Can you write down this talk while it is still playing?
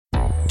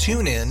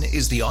TuneIn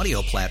is the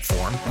audio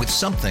platform with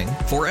something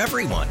for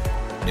everyone.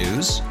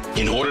 News.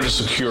 In order to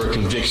secure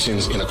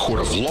convictions in a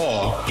court of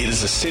law, it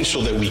is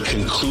essential that we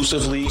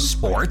conclusively.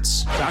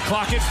 Sports. Shot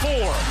clock at 4.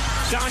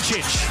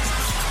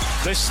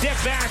 Doncic. The step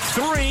back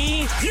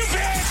 3. You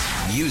bet.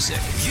 Music.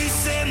 You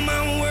set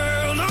my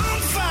world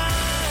on fire.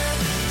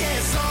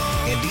 Yes,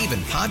 and even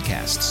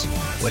podcasts.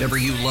 Whatever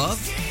you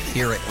love,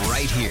 hear it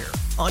right here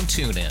on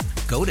TuneIn.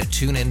 Go to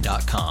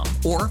TuneIn.com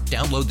or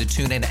download the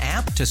TuneIn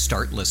app to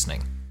start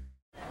listening.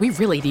 We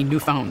really need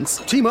new phones.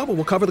 T-Mobile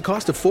will cover the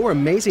cost of 4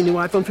 amazing new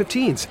iPhone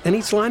 15s, and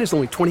each line is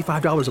only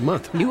 $25 a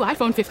month. New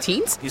iPhone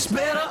 15s? It's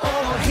better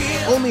over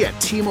here. Only at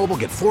T-Mobile,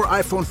 get 4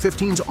 iPhone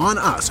 15s on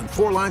us and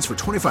 4 lines for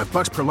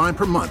 $25 per line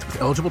per month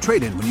with eligible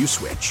trade-in when you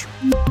switch.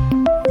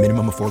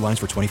 Minimum of 4 lines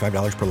for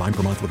 $25 per line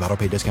per month with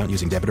autopay discount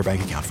using debit or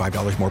bank account.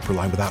 $5 more per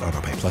line without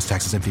autopay, plus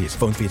taxes and fees.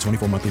 Phone fee at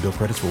 24 monthly bill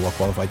credits for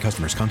well-qualified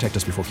customers. Contact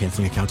us before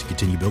canceling account to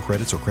continue bill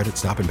credits or credit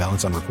stop and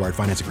balance on required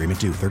finance agreement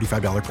due.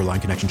 $35 per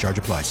line connection charge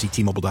applies. See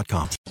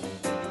T-Mobile.com.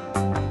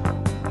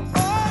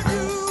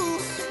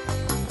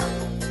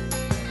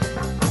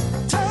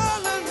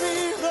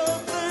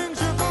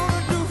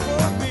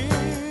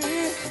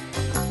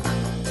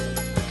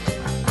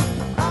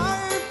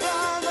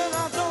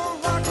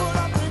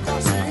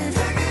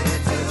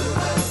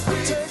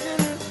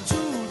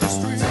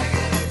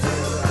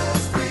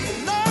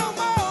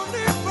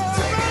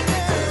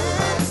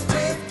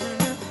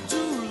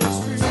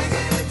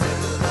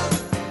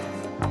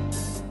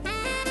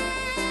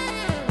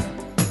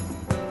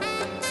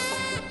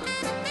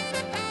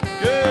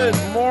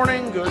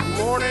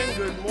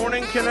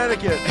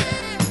 Connecticut.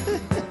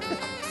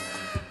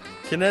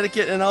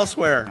 Connecticut and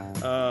elsewhere.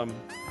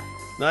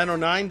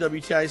 909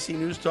 WTIC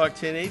News Talk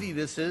 1080.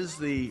 This is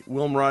the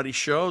Will Marotti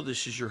Show.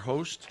 This is your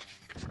host,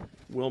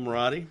 Will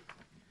Marotti.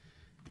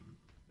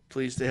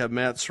 Pleased to have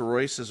Matt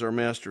Soroyce as our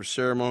master of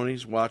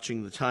ceremonies,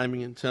 watching the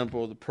timing and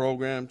tempo of the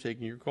program,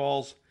 taking your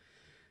calls.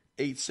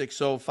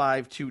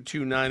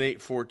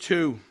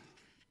 860-522-9842.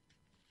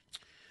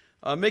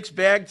 Mixed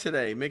bag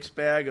today. Mixed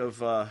bag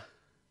of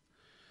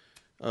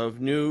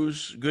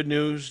news, good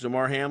news.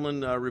 Damar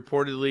Hamlin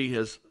reportedly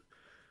has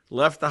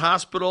left the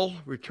hospital,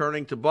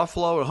 returning to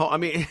Buffalo. I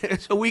mean,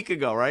 it's a week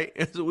ago, right?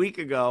 It's a week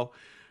ago,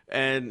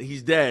 and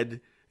he's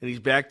dead, and he's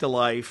back to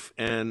life.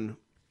 And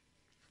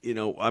you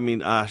know, I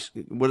mean,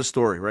 what a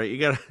story, right? You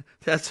got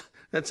that's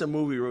a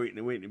movie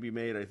waiting to be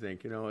made. I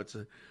think, you know, it's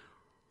a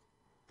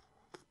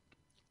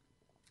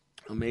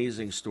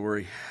amazing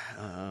story.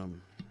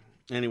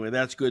 Anyway,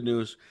 that's good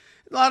news.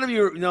 A lot of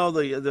you know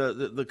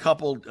the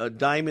couple,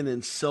 Diamond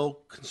and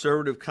Silk,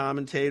 conservative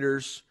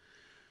commentators,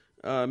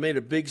 made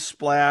a big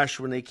splash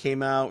when they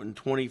came out in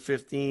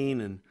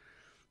 2015 and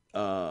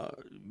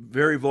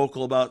very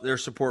vocal about their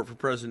support for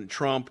President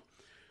Trump.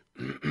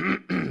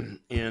 and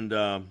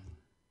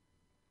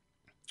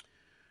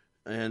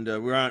we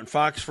were on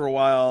Fox for a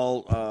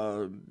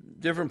while,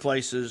 different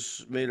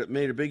places, made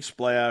a big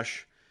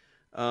splash.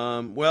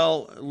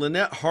 Well,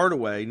 Lynette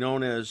Hardaway,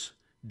 known as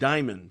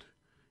Diamond,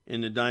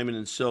 in the Diamond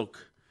and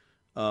Silk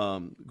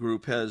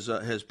group,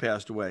 has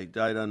passed away,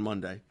 died on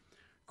Monday,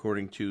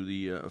 according to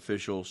the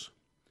officials.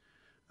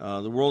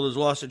 The world has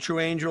lost a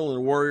true angel and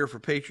a warrior for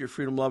patriot,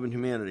 freedom, love, and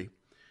humanity.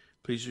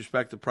 Please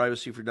respect the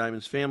privacy for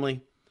Diamond's family.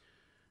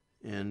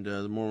 And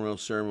the memorial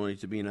ceremony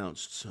to be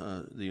announced,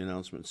 the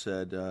announcement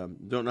said.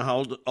 Don't know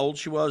how old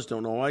she was,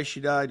 don't know why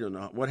she died, don't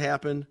know what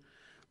happened.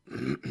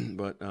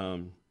 But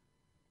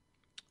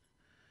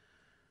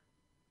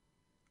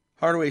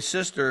Hardaway's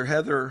sister,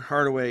 Heather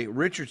Hardaway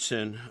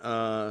Richardson,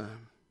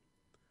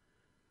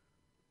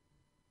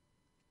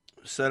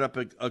 set up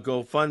a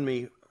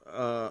GoFundMe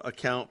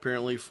account,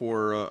 apparently,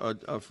 for,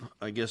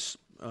 I guess,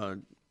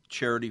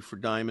 charity for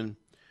Diamond,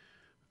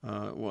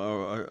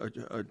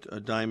 a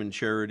Diamond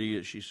charity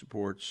that she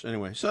supports.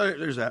 Anyway, so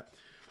there's that.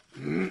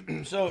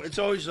 So it's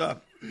always a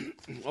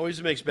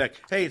mixed bag.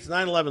 Hey, it's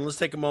 9/11. Let's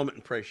take a moment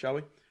and pray, shall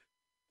we?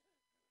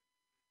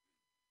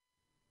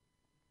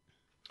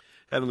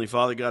 Heavenly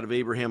Father, God of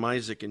Abraham,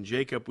 Isaac, and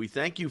Jacob, we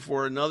thank you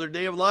for another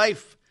day of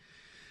life.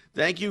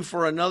 Thank you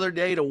for another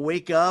day to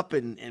wake up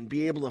and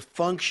be able to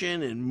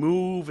function and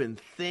move and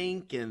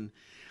think and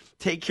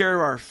take care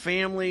of our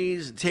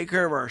families and take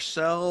care of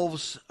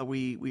ourselves.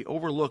 We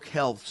overlook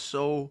health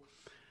so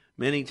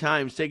many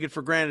times, take it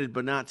for granted,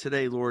 but not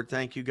today, Lord.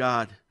 Thank you,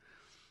 God.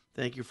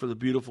 Thank you for the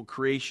beautiful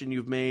creation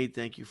you've made.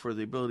 Thank you for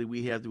the ability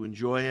we have to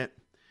enjoy it.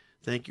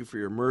 Thank you for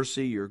your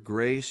mercy, your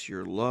grace,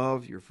 your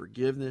love, your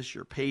forgiveness,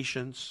 your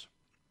patience.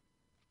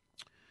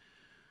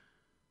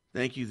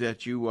 Thank you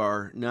that you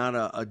are not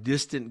a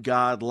distant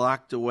God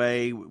locked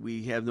away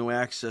we have no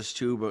access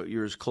to, but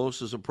you're as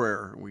close as a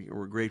prayer.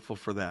 We're grateful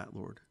for that,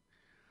 Lord.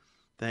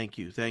 Thank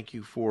you. Thank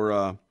you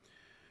for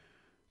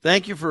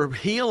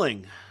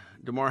healing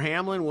Damar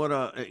Hamlin. What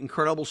an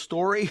incredible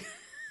story.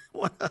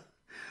 What an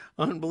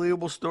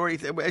unbelievable story.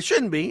 It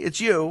shouldn't be.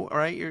 It's you, all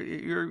right?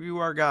 You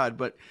are God,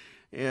 but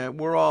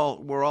we're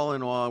all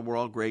in awe. We're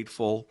all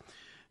grateful,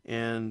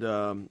 and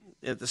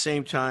at the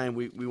same time,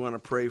 we want to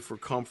pray for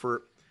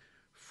comfort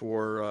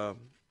for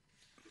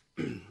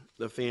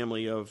the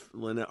family of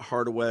Lynette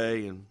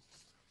Hardaway and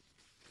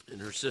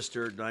her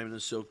sister, Diamond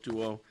and Silk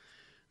Duo.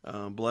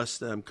 Bless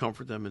them,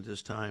 comfort them at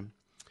this time.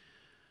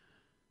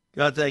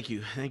 God, thank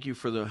you. Thank you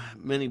for the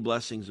many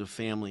blessings of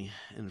family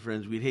and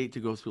friends. We'd hate to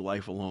go through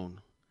life alone.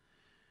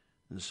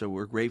 And so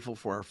we're grateful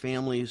for our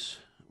families.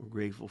 We're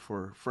grateful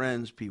for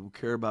friends, people who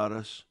care about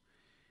us,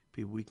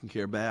 people we can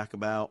care back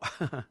about,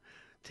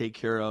 take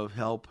care of,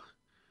 help.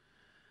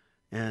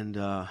 And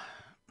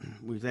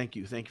we thank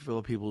you. Thank you for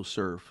the people who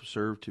serve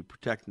to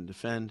protect and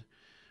defend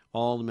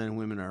all the men and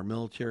women in our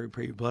military.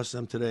 Pray you bless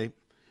them today.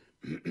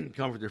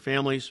 Comfort their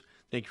families.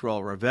 Thank you for all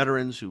of our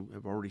veterans who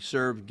have already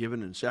served,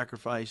 given, and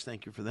sacrificed.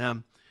 Thank you for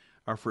them.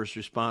 Our first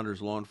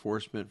responders, law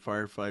enforcement,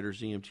 firefighters,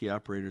 EMT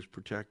operators,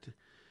 protect,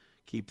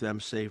 keep them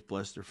safe,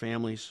 bless their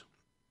families.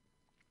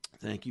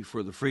 Thank you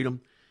for the freedom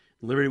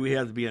and liberty we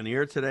have to be on the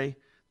air today.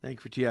 Thank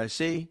you for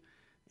TIC,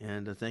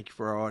 and thank you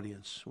for our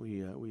audience.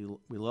 We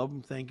love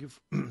them. Thank you.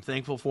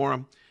 Thankful for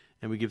them,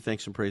 and we give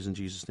thanks and praise in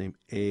Jesus' name.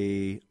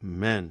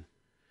 Amen.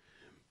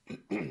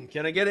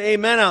 Can I get an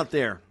amen out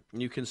there?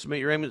 You can submit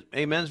your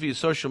amens via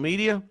social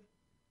media.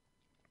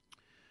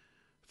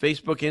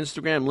 Facebook,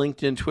 Instagram,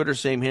 LinkedIn, Twitter,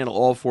 same handle,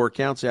 all 4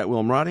 accounts at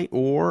Will Marotti,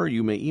 or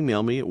you may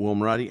email me at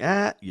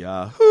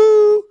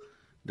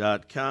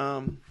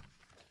willmarotti@yahoo.com.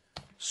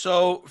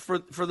 So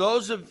for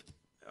those of,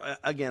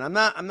 again, I'm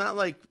not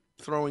like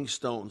throwing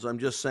stones. I'm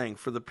just saying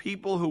for the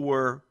people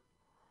who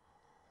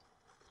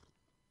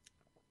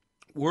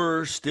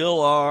still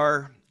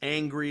are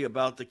angry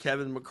about the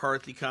Kevin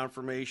McCarthy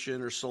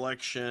confirmation or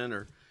selection,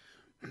 or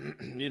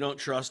you don't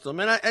trust him.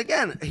 And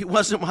again, he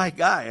wasn't my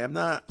guy. I'm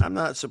not,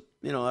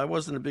 I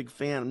wasn't a big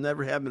fan. I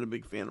never have been a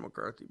big fan of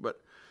McCarthy, but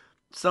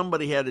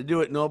somebody had to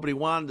do it. Nobody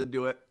wanted to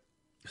do it.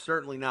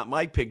 Certainly not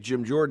my pick.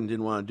 Jim Jordan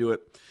didn't want to do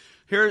it.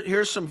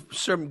 Here's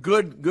some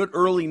good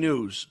early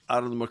news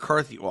out of the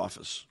McCarthy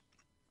office.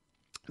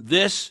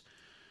 This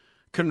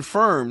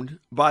confirmed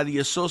by the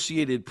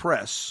Associated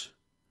Press.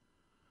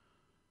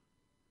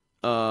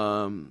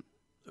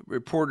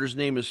 Reporter's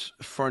name is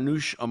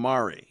Farnoosh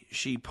Amari.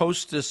 She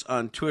posts this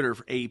on Twitter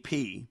for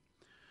AP.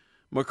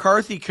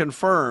 McCarthy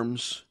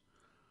confirms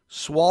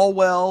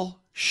Swalwell,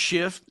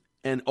 Schiff,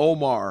 and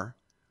Omar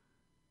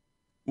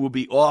will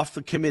be off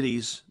the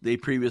committees they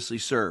previously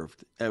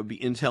served. That would be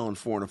Intel and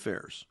Foreign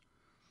Affairs.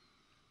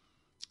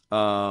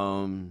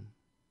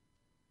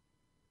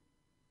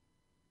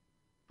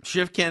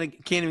 Schiff can't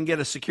even get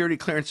a security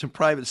clearance in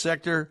private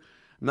sector.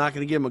 I'm not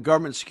going to give him a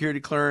government security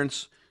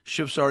clearance.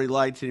 Schiff's already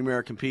lied to the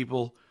American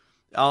people.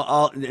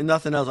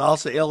 Nothing else. I'll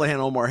say Ilhan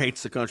Omar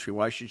hates the country.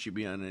 Why should she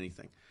be on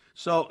anything?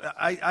 So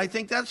I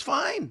think that's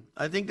fine.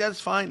 I think that's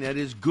fine. That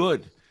is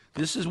good.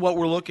 This is what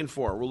we're looking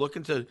for. We're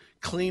looking to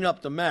clean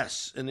up the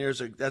mess, and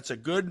that's a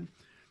good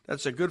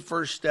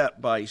first step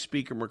by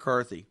Speaker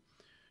McCarthy.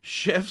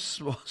 Schiff,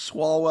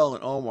 Swalwell,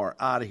 and Omar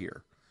out of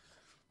here.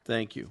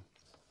 Thank you.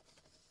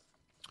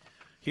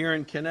 Here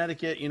in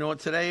Connecticut, you know what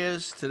today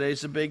is?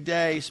 Today's a big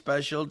day,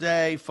 special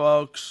day,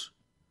 folks.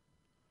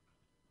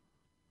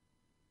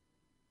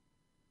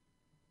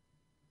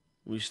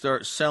 We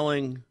start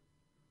selling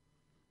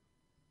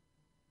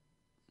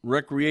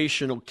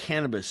recreational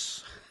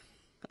cannabis.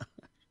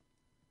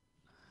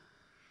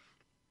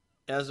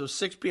 As of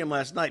 6 p.m.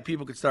 last night,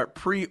 people could start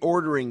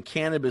pre-ordering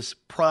cannabis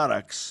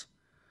products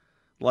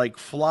like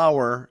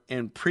flower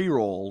and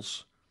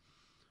pre-rolls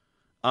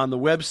on the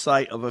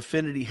website of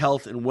Affinity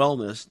Health and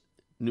Wellness,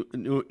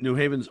 New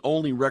Haven's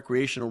only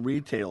recreational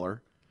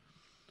retailer.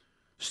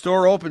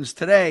 Store opens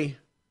today.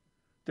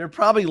 They're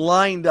probably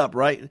lined up,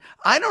 right?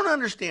 I don't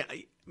understand.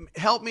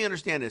 Help me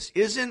understand this.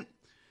 Isn't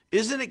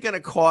it going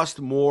to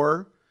cost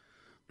more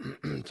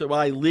to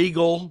buy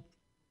legal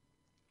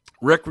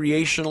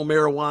recreational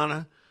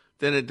marijuana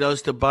than it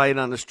does to buy it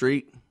on the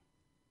street?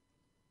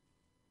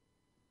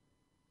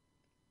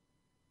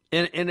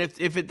 And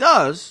if it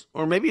does,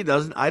 or maybe it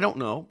doesn't, I don't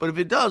know. But if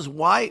it does,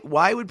 why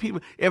would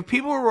people, if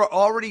people were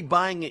already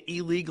buying it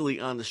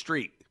illegally on the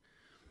street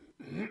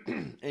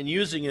and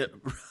using it,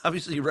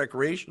 obviously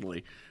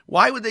recreationally,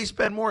 why would they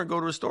spend more and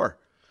go to a store?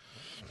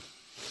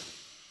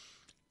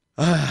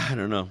 I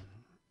don't know.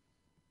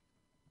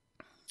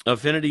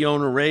 Affinity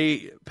owner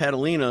Ray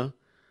Padalina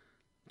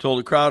told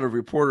a crowd of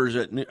reporters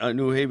at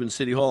New Haven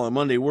City Hall on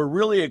Monday, "We're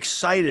really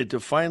excited to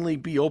finally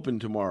be open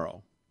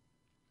tomorrow."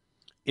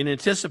 In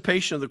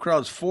anticipation of the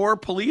crowds, 4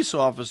 police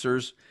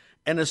officers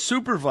and a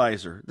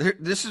supervisor.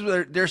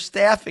 They're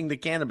staffing the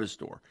cannabis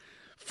store.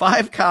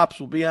 5 cops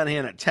will be on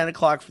hand at 10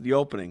 o'clock for the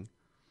opening.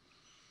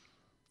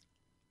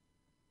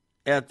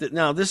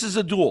 Now, this is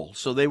a dual,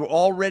 so they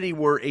already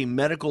were a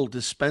medical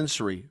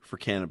dispensary for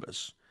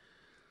cannabis.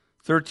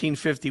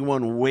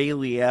 1351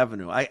 Whaley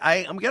Avenue.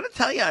 I'm going to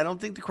tell you, I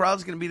don't think the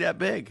crowd's going to be that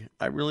big.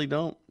 I really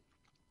don't.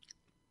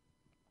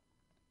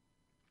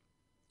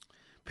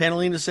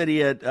 Panalina said he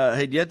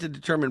had yet to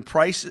determine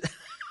prices.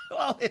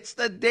 Well, it's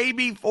the day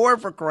before,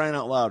 for crying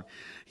out loud.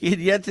 He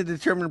had yet to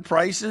determine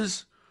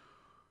prices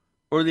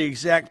or the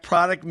exact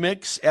product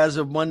mix as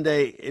of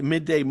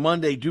midday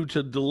Monday due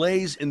to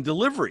delays in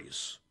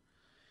deliveries.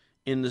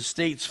 in the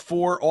state's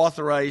 4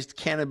 authorized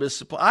cannabis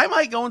supply. I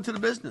might go into the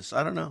business.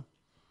 I don't know.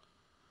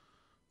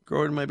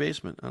 Grow it in my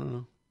basement. I don't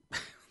know.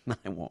 No,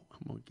 I won't.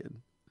 I'm not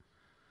kidding.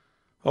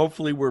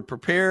 Hopefully we're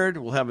prepared.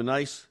 We'll have a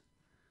nice,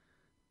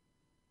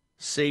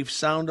 safe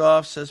sound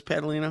off, says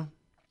Catalina.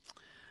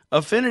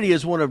 Affinity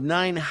is one of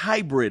 9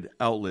 hybrid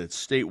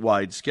outlets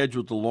statewide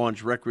scheduled to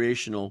launch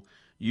recreational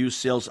use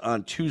sales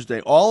on Tuesday,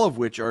 all of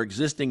which are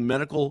existing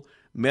medical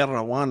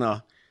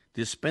marijuana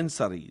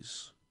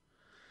dispensaries.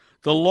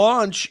 The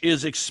launch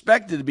is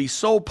expected to be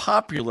so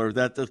popular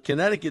that the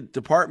Connecticut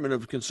Department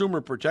of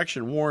Consumer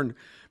Protection warned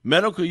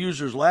medical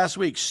users last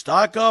week,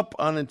 stock up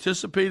on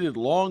anticipated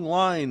long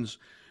lines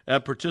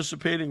at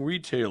participating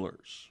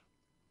retailers.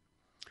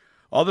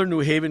 Other New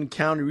Haven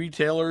County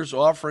retailers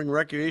offering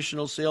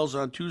recreational sales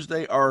on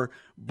Tuesday are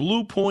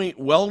Blue Point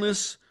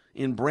Wellness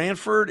in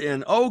Brantford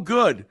and, oh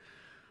good,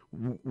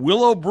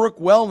 Willowbrook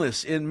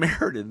Wellness in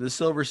Meriden, the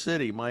Silver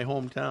City, my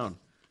hometown.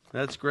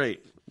 That's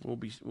great. We'll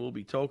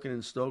be toking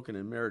and stoking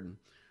in Meriden.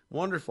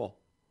 Wonderful.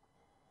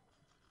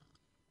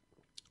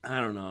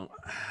 I don't know.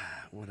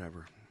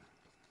 Whatever.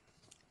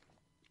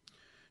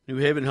 New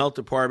Haven Health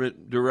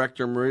Department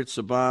Director Marotti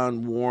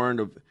Saban warned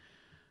of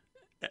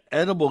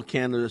edible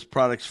cannabis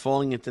products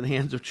falling into the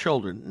hands of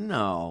children.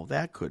 No,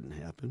 that couldn't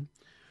happen.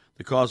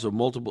 The cause of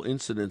multiple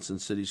incidents in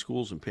city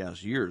schools in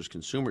past years,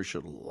 consumers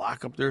should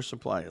lock up their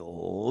supply,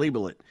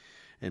 label it,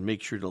 and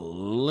make sure to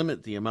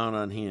limit the amount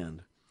on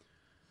hand,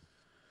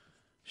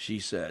 she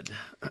said.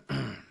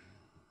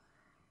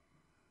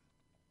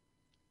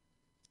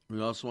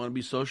 We also want to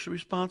be socially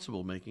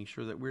responsible, making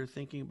sure that we're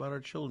thinking about our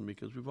children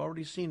because we've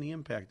already seen the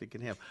impact it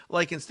can have.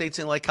 Like in states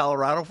like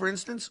Colorado, for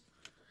instance,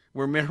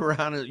 where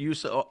marijuana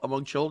use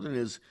among children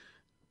is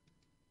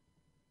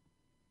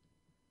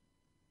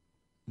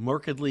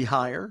markedly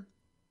higher.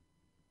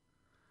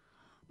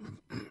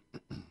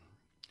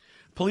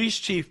 Police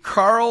Chief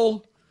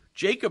Carl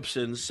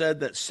Jacobson said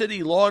that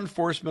city law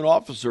enforcement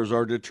officers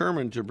are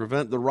determined to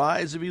prevent the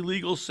rise of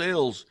illegal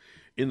sales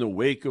in the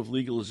wake of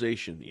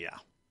legalization.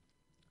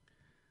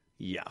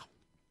 Yeah.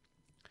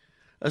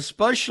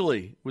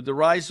 Especially with the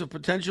rise of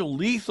potential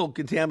lethal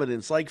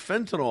contaminants like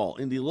fentanyl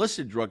in the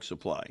illicit drug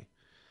supply.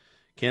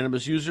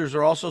 Cannabis users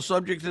are also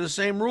subject to the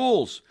same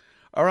rules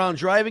around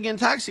driving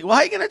intoxicated. Well,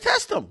 how are you going to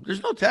test them?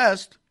 There's no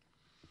test.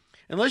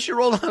 Unless you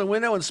roll down a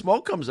window and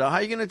smoke comes out, how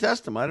are you going to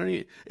test them?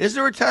 Is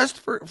there a test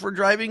for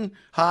driving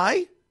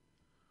high?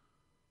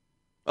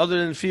 Other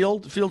than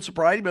field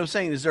sobriety? But I'm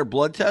saying, is there a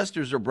blood test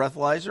or is there a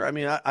breathalyzer? I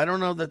mean, I don't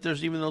know that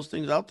there's even those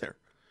things out there.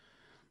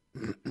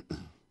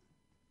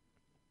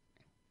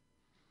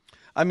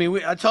 I mean,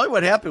 I tell you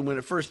what happened when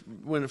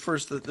the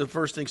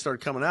first thing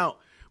started coming out.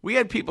 We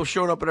had people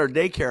showing up at our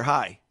daycare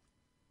high.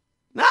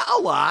 Not a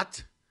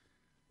lot.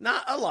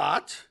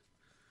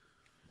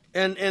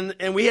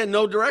 And we had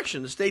no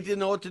direction. The state didn't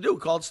know what to do.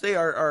 Called state,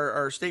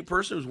 our state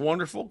person was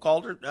wonderful,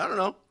 called her. I don't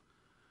know.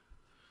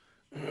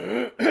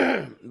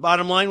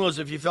 Bottom line was,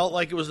 if you felt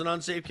like it was an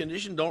unsafe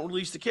condition, don't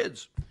release the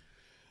kids.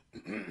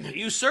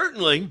 You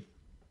certainly,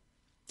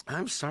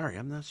 I'm sorry,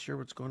 I'm not sure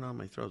what's going on in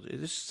my throat.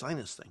 This is a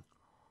sinus thing.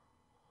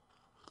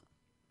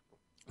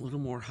 A little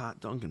more hot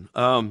Duncan.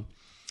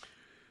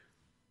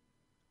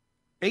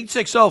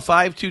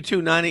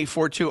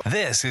 860-522-9842.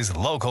 This is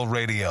local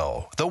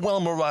radio, the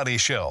Will Marotti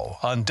Show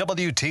on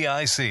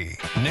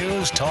WTIC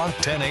News Talk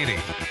 1080.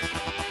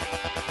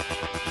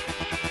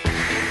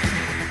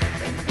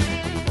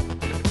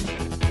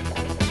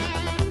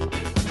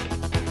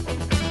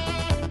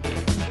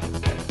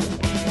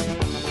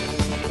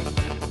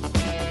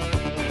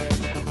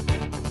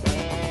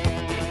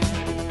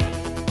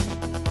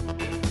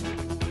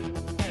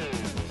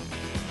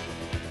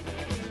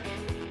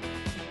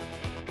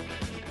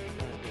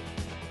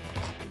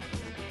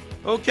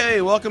 Okay,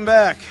 welcome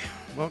back.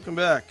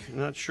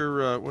 Not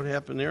sure what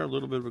happened there. A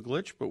little bit of a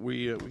glitch, but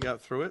we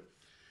got through it.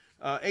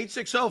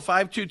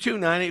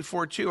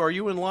 860-522-9842. Are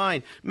you in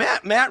line?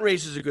 Matt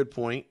raises a good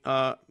point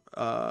in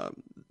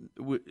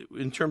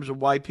terms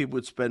of why people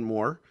would spend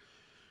more.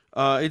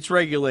 It's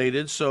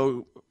regulated,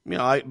 so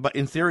but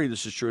in theory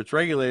this is true. It's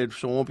regulated,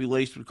 so it won't be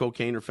laced with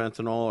cocaine or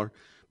fentanyl or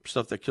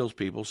stuff that kills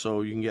people,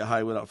 so you can get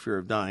high without fear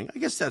of dying. I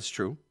guess that's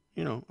true.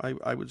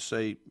 I would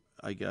say,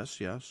 I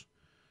guess, yes.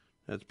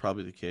 That's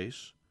probably the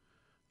case.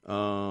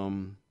 Yeah.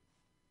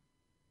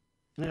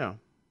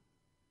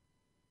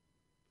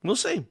 We'll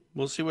see.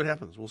 We'll see what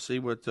happens. We'll see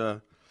what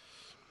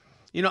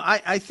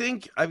I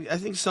think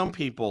some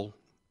people,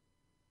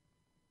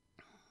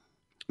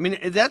 I mean,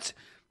 that's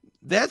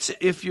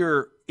if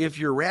you're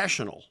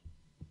rational.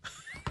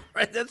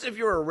 Right? That's if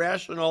you're a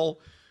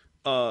rational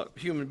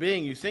human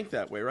being, you think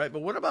that way, right?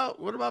 But what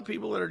about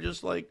people that are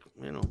just like,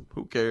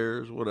 who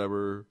cares,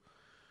 whatever.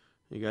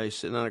 You guys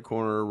sitting on a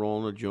corner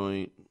rolling a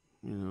joint,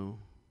 who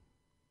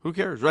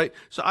cares, right?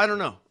 So I don't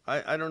know.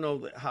 I don't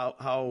know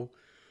how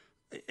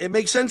it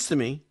makes sense to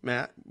me,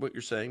 Matt. What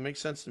you're saying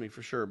makes sense to me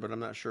for sure, but I'm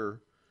not sure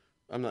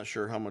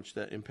how much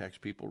that impacts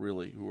people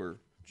really who are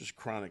just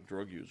chronic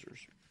drug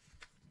users.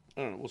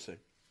 I don't know. We'll see.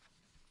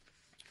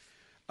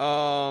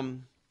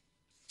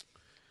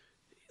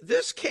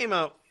 This came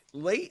out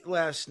late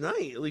last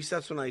night, at least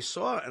that's when I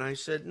saw it, and I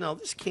said, no,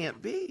 this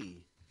can't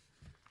be.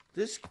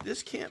 This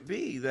can't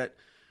be.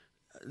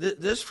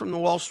 This from the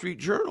Wall Street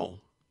Journal.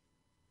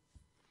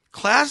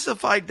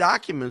 Classified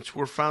documents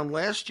were found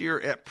last year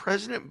at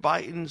President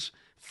Biden's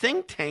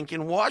think tank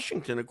in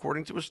Washington,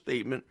 according to a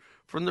statement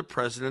from the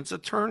president's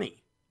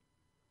attorney.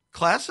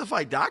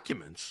 Classified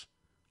documents?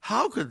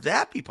 How could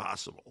that be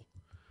possible?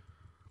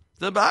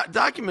 The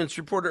documents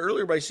reported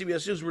earlier by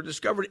CBS News were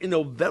discovered in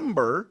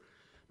November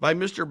by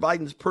Mr.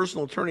 Biden's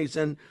personal attorneys,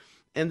 and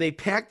they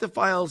packed the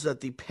files at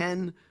the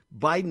Penn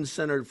Biden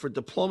Center for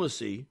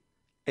Diplomacy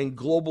and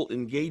Global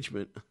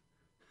Engagement.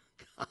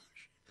 Gosh,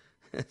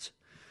 that's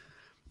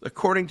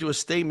according to a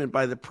statement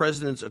by the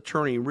president's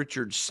attorney,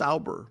 Richard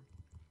Sauber.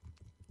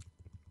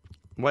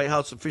 White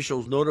House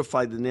officials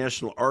notified the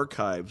National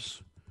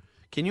Archives.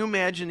 Can you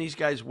imagine these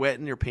guys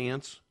wetting their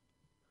pants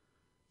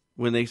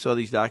when they saw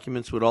these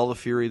documents with all the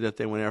fury that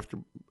they went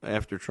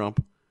after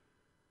Trump?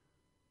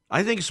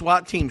 I think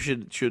SWAT team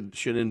should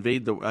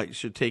invade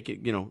should take it,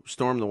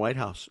 storm the White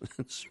House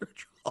and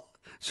search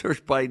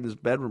Biden's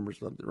bedroom or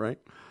something, right?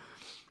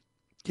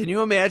 Can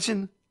you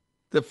imagine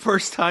the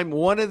first time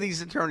one of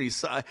these attorneys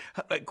saw?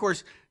 Of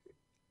course,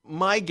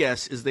 my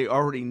guess is they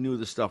already knew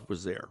the stuff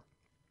was there.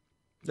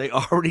 They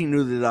already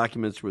knew the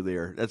documents were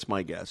there. That's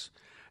my guess.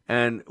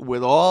 And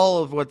with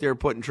all of what they're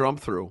putting Trump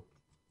through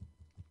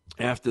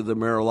after the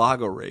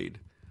Mar-a-Lago raid,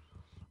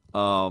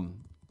 can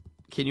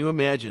you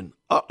imagine?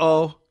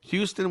 Uh-oh,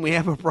 Houston, we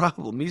have a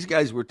problem. These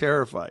guys were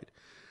terrified.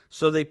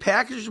 So they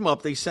packaged them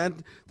up.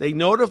 They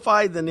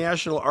notified the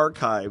National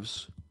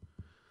Archives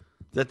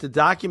that the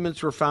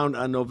documents were found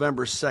on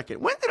November 2nd.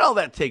 When did all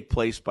that take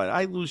place?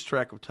 I lose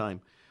track of time.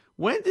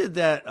 When did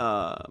that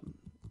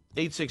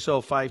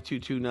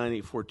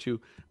 860-522-9842?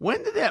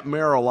 When did that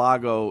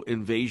Mar-a-Lago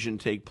invasion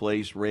take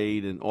place,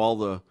 raid, and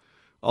all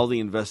the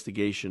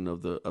investigation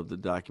of the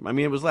document? I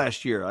mean, it was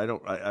last year.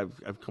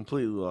 I've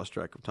completely lost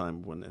track of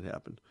time when that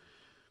happened,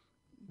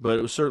 but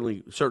it was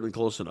certainly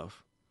close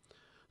enough.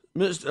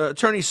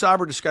 Attorney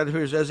Sauber described it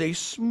here as a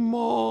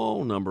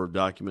small number of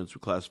documents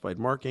with classified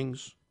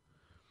markings.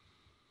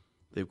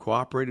 They've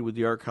cooperated with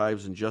the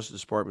archives and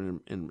Justice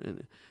Department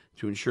and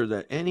to ensure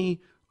that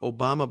any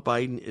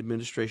Obama-Biden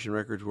administration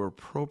records were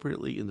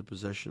appropriately in the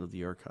possession of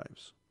the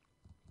archives.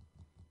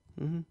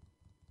 Mm-hmm.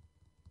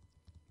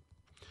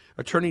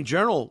 Attorney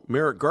General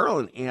Merrick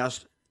Garland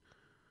asked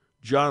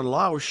John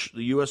Lausch,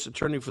 the U.S.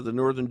 Attorney for the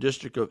Northern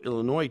District of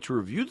Illinois, to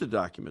review the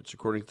documents,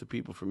 according to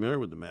people familiar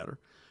with the matter.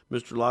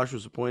 Mr. Lausch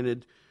was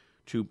appointed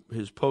to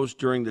his post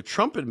during the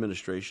Trump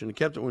administration and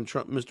kept it when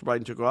Mr.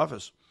 Biden took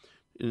office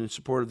in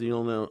support of the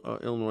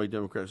Illinois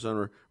Democratic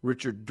Senator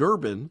Richard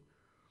Durbin,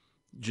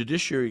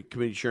 Judiciary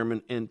Committee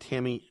Chairman, and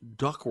Tammy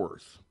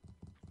Duckworth.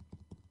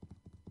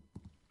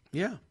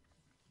 Yeah.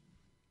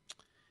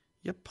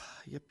 Yep.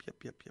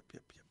 Can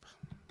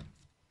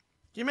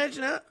you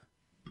imagine that?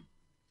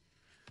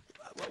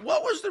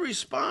 What was the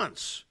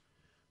response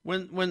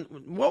when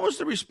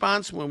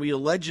we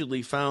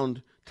allegedly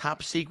found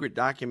top secret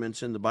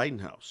documents in the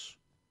Biden house?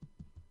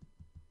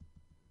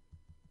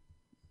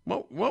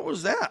 What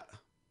was that?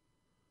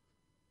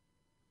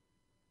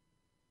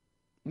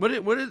 What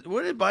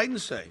did Biden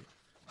say?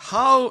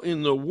 How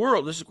in the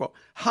world, this is a quote,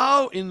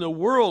 how in the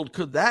world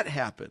could that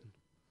happen?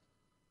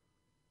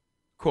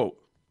 Quote,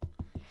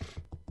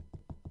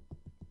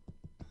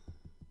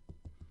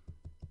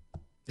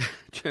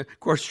 of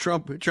course,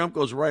 Trump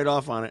goes right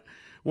off on it.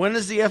 When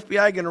is the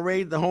FBI going to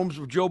raid the homes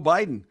of Joe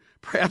Biden?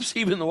 Perhaps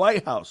even the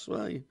White House.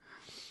 Well,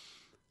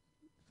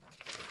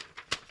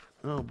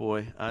 oh,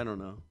 boy, I don't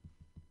know.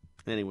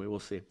 Anyway, we'll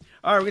see.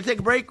 All right, we're going to take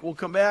a break. We'll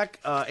come back.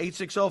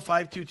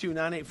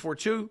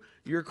 860-522-9842.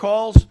 Your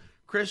calls.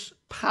 Chris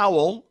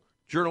Powell,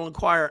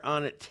 Journal-Inquirer,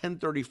 on at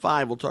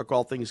 10:35. We'll talk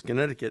all things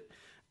Connecticut.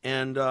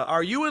 And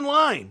are you in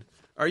line?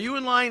 Are you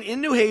in line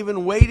in New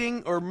Haven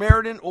waiting, or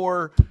Meriden,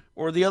 or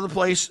the other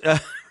place?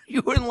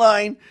 You in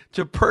line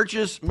to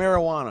purchase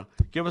marijuana?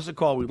 Give us a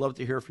call. We'd love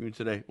to hear from you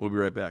today. We'll be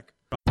right back.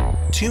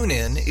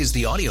 TuneIn is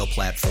the audio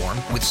platform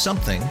with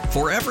something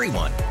for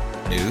everyone.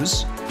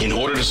 News. In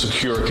order to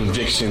secure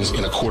convictions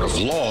in a court of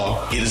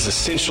law, it is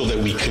essential that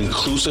we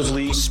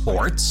conclusively.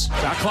 Sports.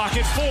 Shot clock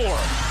at 4.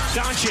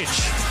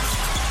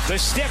 Doncic. The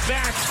step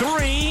back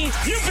 3.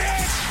 You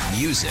bet.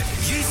 Music.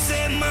 You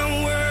set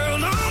my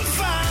world on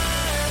fire.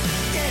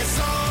 Yes,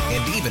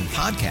 and even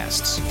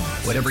podcasts.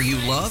 Whatever you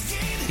love,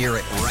 hear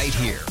it right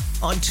here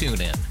on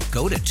TuneIn.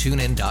 Go to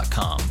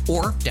TuneIn.com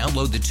or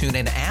download the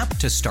TuneIn app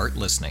to start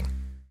listening.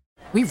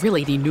 We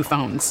really need new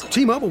phones.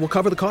 T-Mobile will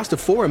cover the cost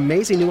of 4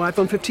 amazing new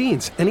iPhone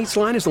 15s, and each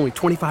line is only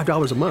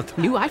 $25 a month.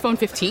 New iPhone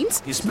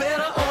 15s? It's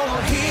better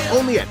over here.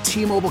 Only at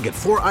T-Mobile, get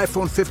 4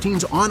 iPhone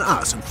 15s on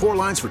us and 4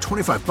 lines for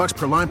 $25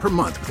 per line per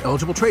month with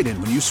eligible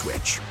trade-in when you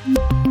switch.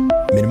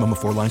 Minimum of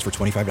 4 lines for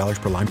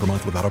 $25 per line per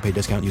month with autopay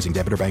discount using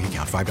debit or bank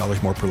account.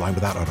 $5 more per line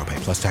without autopay,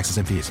 plus taxes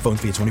and fees. Phone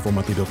fee at 24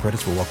 monthly bill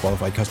credits for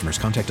well-qualified customers.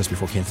 Contact us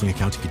before canceling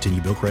account to continue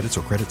bill credits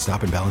or credit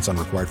stop and balance on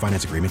required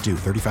finance agreement due.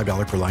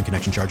 $35 per line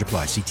connection charge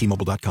applies. See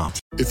T-Mobile.com.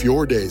 If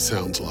your day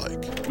sounds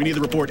like... We need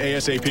the report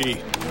ASAP.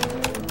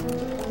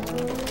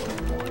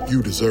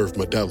 you deserve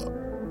Modelo.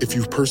 If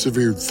you've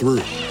persevered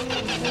through,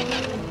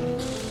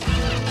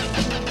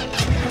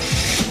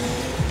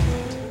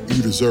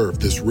 you deserve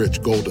this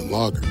rich golden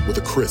lager with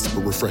a crisp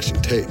but refreshing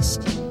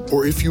taste.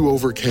 Or if you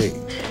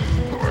overcame.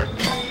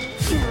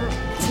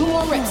 2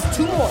 more reps,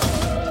 2 more.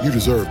 You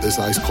deserve this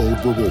ice-cold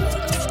reward.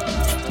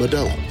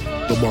 Modelo,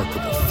 the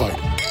Markable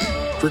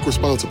Fighter. Drink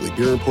responsibly.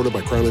 Beer imported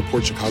by Crown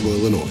Imports, Chicago,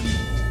 Illinois.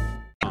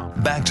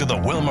 Back to the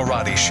Will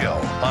Marotti Show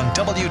on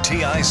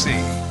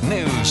WTIC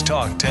News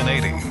Talk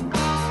 1080.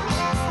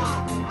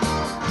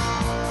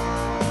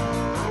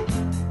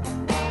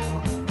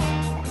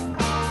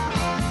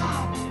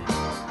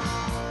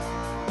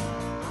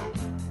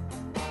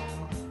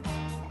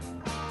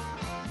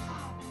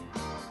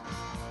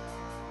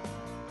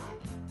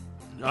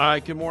 All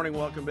right, good morning.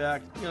 Welcome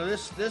back. You know,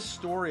 this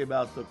story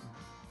about the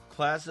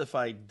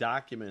classified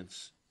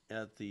documents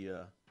at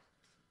the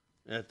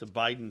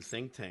Biden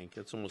think tank,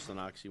 it's almost an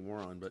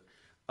oxymoron, but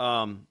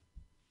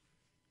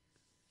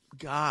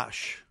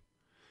gosh.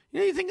 You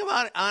know, you think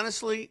about it,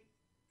 honestly,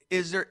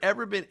 is there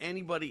ever been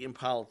anybody in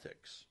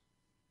politics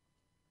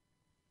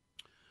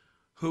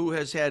who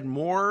has had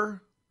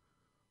more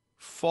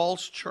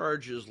false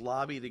charges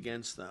lobbied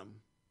against them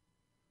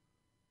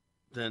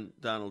than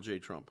Donald J.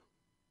 Trump?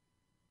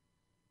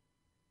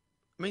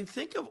 I mean,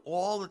 think of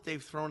all that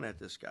they've thrown at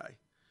this guy.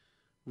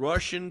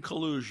 Russian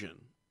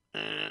collusion,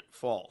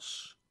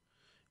 false.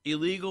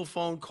 Illegal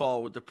phone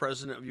call with the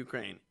president of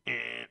Ukraine,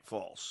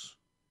 false.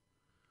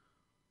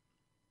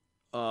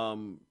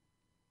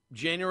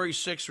 January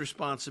 6th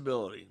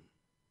responsibility,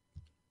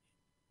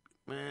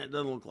 it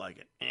doesn't look like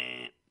it.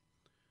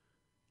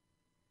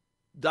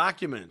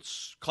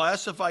 Documents,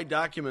 classified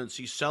documents,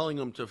 he's selling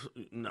them to,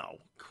 no,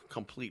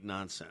 complete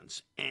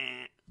nonsense.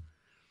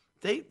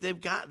 They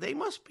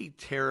must be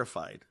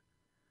terrified.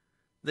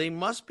 They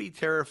must be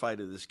terrified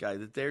of this guy,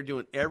 that they're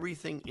doing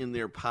everything in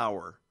their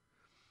power.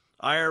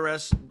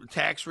 IRS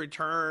tax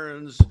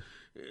returns,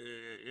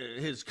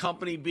 his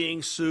company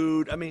being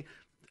sued. I mean,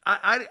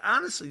 I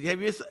honestly,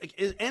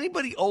 is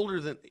anybody older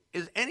than,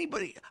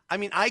 I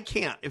mean, I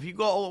can't. If you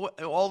go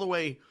all the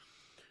way,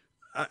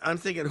 I'm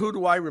thinking, who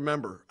do I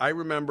remember? I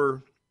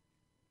remember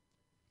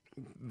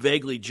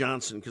vaguely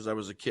Johnson because I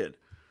was a kid.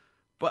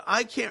 But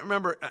I can't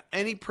remember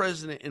any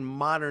president in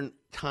modern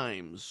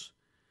times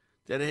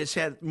that has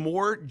had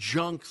more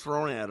junk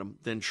thrown at him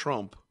than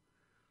Trump,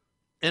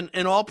 and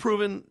all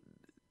proven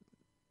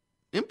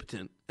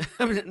impotent.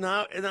 I mean,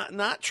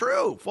 not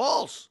true,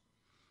 false.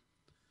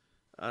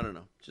 I don't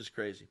know, just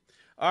crazy.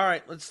 All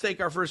right, let's take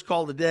our first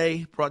call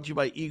today. Brought to you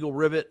by Eagle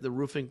Rivet, the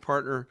roofing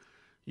partner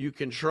you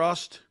can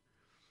trust.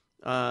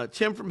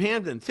 Tim from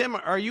Hamden. Tim,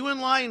 are you in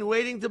line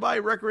waiting to buy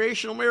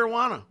recreational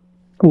marijuana?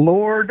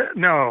 Lord,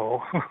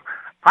 no.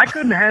 I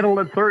couldn't handle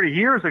it 30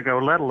 years ago,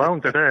 let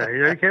alone today.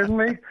 Are you kidding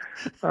me?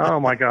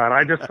 Oh, my God.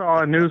 I just saw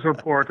a news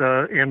report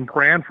in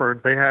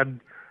Branford. They had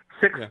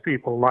 6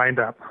 people lined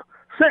up.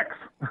 6!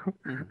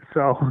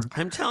 So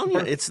I'm telling you,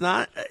 it's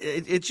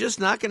just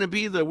not going to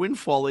be the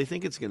windfall they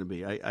think it's going to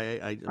be.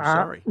 I'm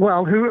sorry.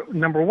 Well,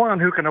 number one,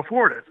 who can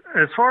afford it?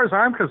 As far as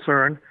I'm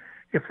concerned,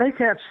 if they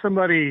catch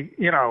somebody,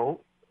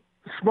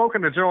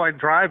 smoking a joint,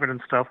 driving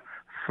and stuff,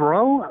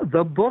 throw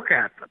the book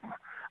at them.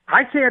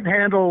 I can't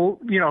handle,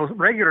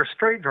 regular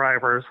straight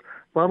drivers,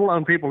 let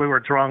alone people who are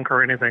drunk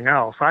or anything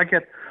else. I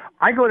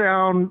go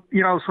down,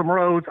 some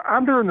roads.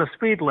 I'm doing the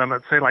speed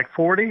limit, say like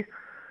 40.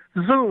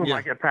 Zoom,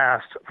 I get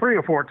past 3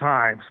 or 4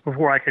 times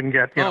before I can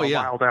get, a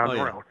mile down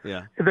the road.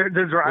 Yeah. They're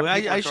driving.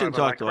 Well, I shouldn't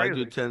talk to. Crazy. I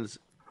do tens.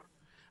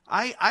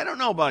 I don't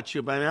know about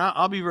you, but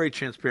I'll be very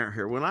transparent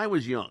here. When I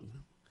was young,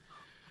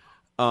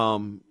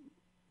 I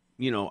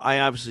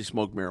obviously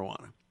smoked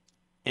marijuana.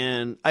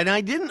 And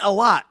I didn't a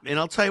lot, and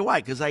I'll tell you why,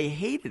 because I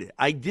hated it.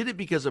 I did it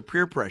because of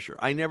peer pressure.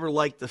 I never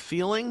liked the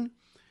feeling.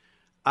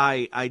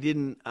 I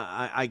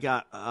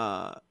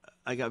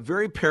got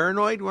very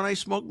paranoid when I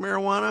smoked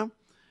marijuana.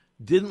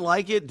 Didn't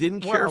like it,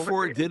 didn't care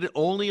for it, did it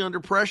only under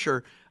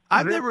pressure.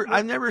 I've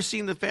never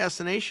seen the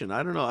fascination.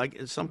 I don't know.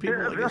 Some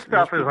people. This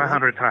stuff is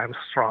 100 times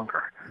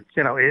stronger.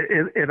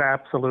 It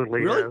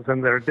absolutely is,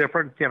 and there are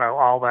different,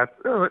 all that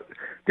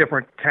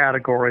different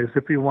categories.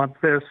 If you want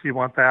this, you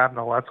want that, and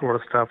all that sort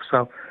of stuff.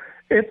 So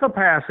it's a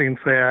passing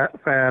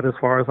fad as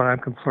far as I'm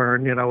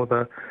concerned.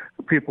 The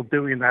people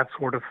doing that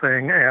sort of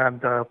thing,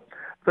 and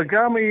the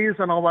gummies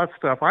and all that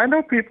stuff. I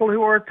know people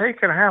who are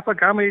taking half a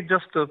gummy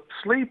just to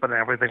sleep and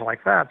everything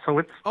like that. So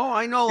it's. Oh,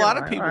 I know a lot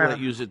of people that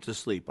use it to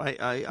sleep.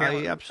 I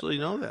absolutely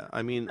know that.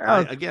 I mean,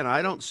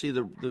 I don't see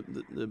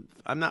the.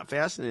 I'm not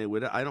fascinated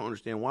with it. I don't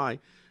understand why,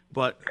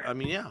 but I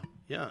mean, yeah.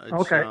 It's,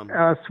 okay,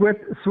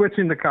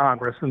 switching to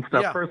Congress and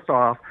stuff. Yeah. First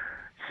off,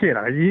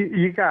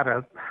 you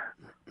gotta.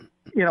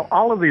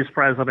 All of these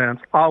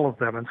presidents, all of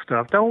them and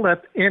stuff. Don't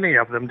let any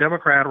of them,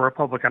 Democrat or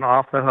Republican,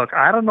 off the hook.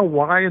 I don't know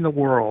why in the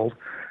world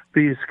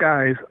these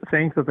guys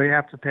think that they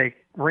have to take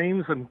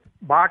reams and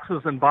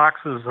boxes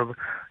of,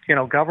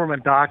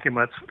 government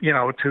documents,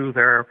 to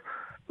their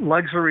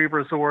luxury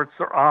resorts,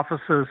 their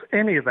offices,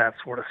 any of that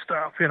sort of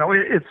stuff.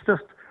 It's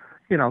just,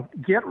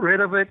 get rid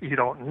of it. You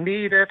don't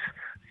need it.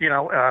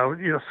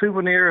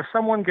 souvenir.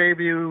 Someone gave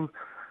you,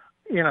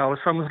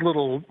 some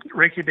little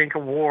rinky-dink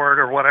award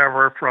or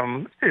whatever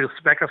from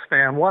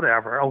Uzbekistan,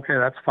 whatever. Okay,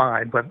 that's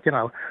fine. But,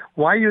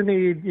 why you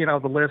need,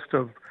 the list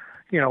of,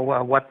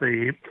 what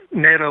the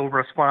NATO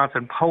response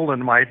in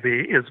Poland might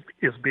be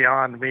is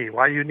beyond me.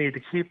 Why you need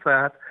to keep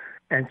that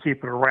and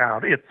keep it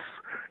around. It's,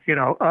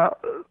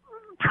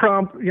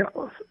 Trump,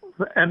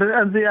 and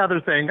the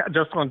other thing,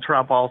 just on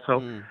Trump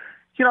also,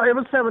 it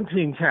was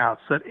 17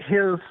 counts that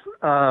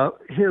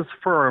his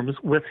firms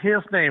with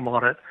his name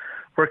on it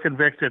were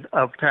convicted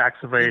of tax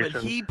evasion.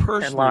 But he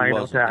personally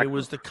wasn't. It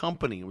was the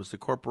company. It was the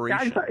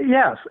corporation.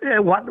 Yes.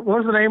 What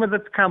was the name of the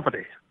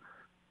company?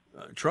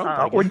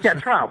 Trump.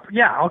 Trump.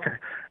 Yeah, okay.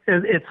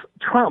 It's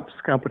Trump's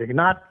company,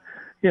 not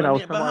some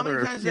other. But how many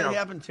times has that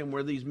happened, Tim,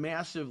 where these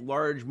massive,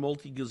 large,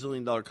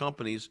 multi-gazillion-dollar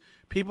companies,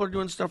 people are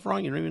doing stuff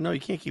wrong? You don't even know. You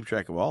can't keep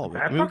track of all of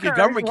it. The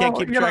government can't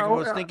keep track of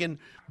what's thinking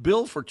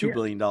bill for $2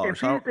 billion.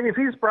 If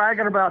he's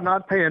bragging about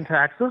not paying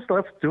taxes,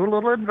 let's do a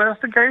little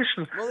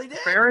investigation. Well, he did.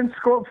 Fair and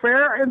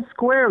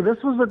square.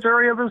 This was the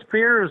jury of his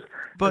peers.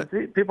 But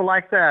people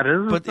like that.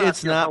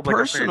 It's not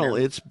personal.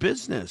 Opinion. It's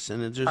business,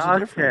 and it's just a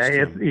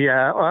difference.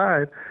 All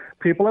right.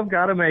 People have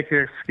got to make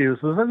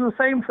excuses. It's the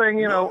same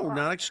thing, No,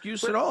 not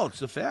excuse at all. It's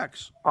the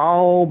facts.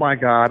 Oh my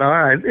God! All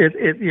right,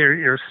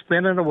 you're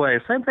spinning away.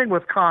 Same thing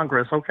with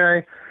Congress.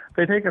 Okay,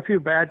 they take a few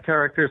bad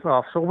characters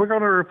off, so we're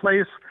going to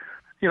replace,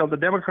 the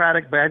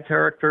Democratic bad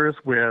characters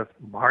with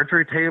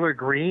Marjorie Taylor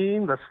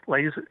Greene, the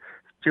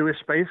Jewish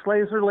space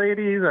laser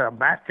lady,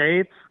 Matt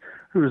Gaetz,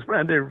 who's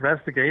under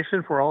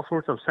investigation for all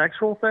sorts of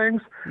sexual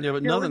things. Yeah,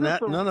 but none of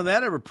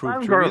that ever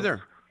proved true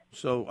either.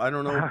 So I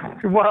don't know.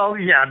 Well,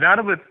 yeah, none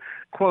of it.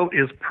 Quote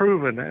is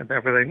proven and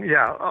everything.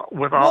 Yeah,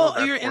 with all.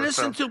 Well, you're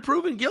innocent until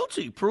proven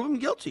guilty. Proven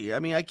guilty. I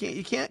mean,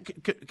 you can't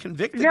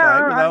convict the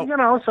guy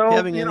without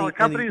having any. A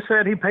company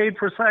said he paid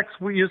for sex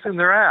using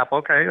their app.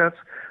 Okay,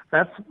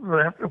 that's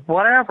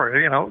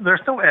whatever.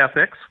 There's no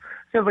ethics.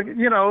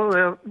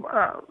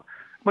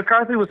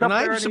 McCarthy was up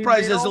there. And I'm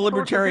surprised as a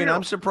libertarian.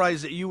 I'm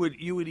surprised that you would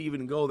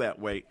even go that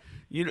way.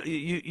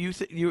 You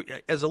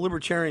as a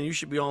libertarian, you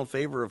should be all in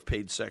favor of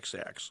paid sex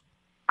acts.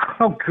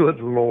 Oh,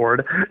 good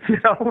Lord.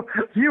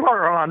 You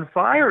are on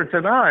fire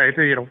tonight.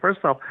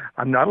 First off,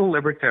 I'm not a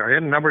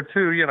libertarian. Number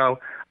two,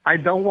 I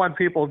don't want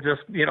people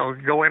just,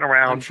 going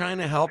around. I'm trying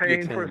to help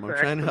you, Tim. I'm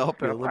trying to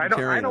help you,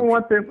 libertarian. I don't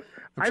want them.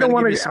 I don't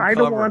want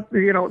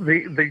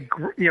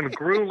the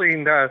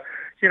grueling,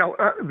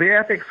 the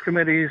ethics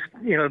committees,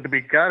 to be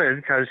gutted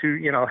because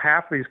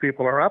half these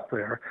people are up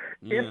there.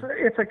 Yeah.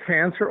 It's a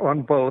cancer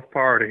on both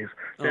parties,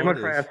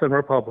 Democrats and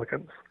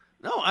Republicans.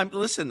 No,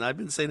 listen. I've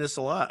been saying this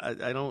a lot.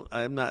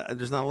 I'm not.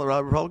 There's not a lot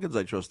of Republicans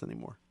I trust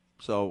anymore.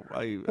 So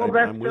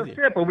I'm with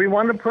you. It. But we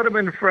want to put them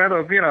in front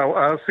of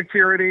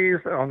securities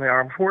on the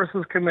Armed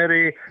Forces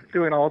Committee,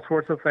 doing all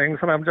sorts of things.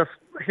 And I'm just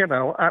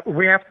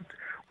we have to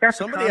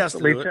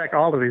constantly check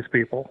all of these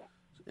people.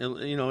 As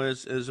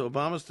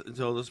Obama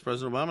told us,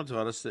 President Obama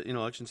taught us that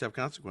elections have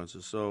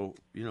consequences. So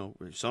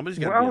somebody's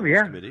got to be on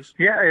these committees.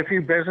 Yeah, if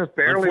you just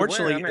barely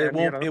unfortunately,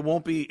 win, it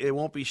won't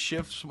be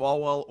Schiff,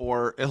 Swalwell,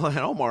 or Ilhan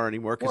Omar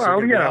anymore.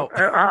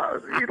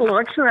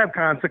 Election have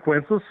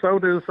consequences. So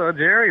does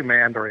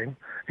gerrymandering.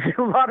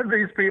 A lot of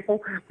these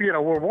people,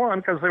 were won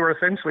because they were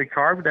essentially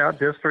carved out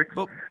districts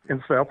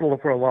in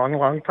Southfield for a long,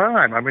 long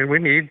time. I mean, we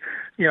need,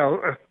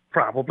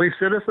 probably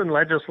citizen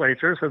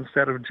legislatures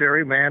instead of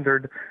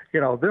gerrymandered.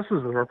 This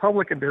is the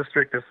Republican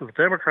district, this is the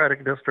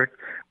Democratic district.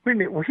 We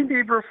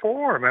need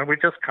reform, and we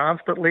just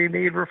constantly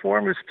need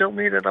reform. We still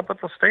need it up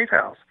at the State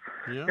House.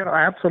 Yeah.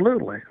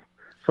 Absolutely.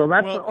 So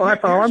that's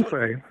all I'm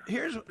saying.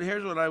 Here's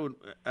what I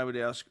would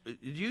ask. Do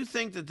you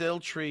think that they'll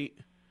treat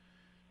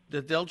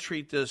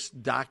this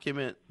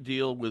document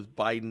deal with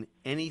Biden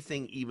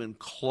anything even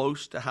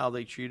close to how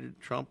they treated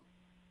Trump?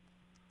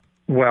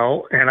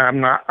 Well, and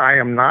I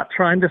am not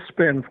trying to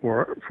spin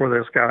for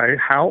this guy.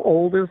 How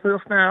old is this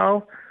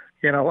now?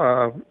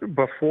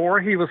 Before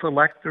he was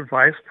elected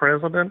vice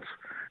president,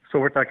 so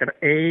we're talking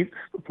 8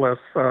 plus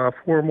 4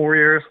 more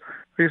years.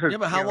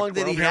 But how long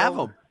did he have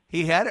him?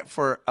 He had it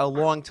for a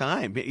long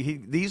time.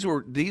 These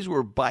were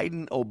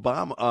Biden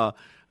Obama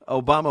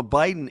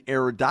Biden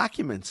era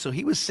documents, so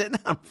he was sitting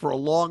on for a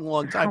long,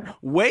 long time,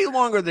 way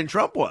longer than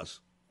Trump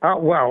was.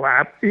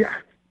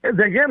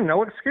 Again,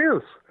 no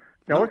excuse.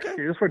 No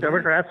excuse for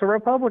Democrats or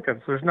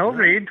Republicans. There's no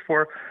need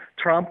for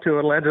Trump to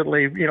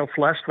allegedly,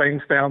 flush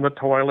things down the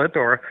toilet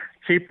or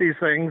keep these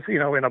things,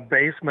 in a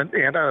basement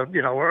and a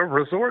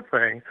resort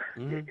thing.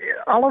 Mm-hmm.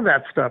 All of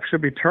that stuff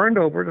should be turned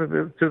over to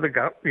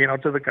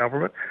the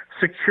government,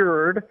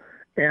 secured,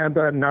 and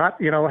not,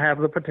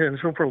 have the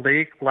potential for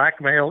leak,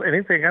 blackmail,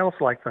 anything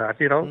else like that.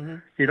 You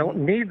don't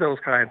need those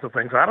kinds of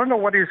things. I don't know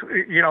what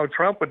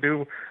Trump would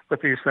do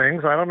with these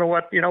things. I don't know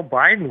what,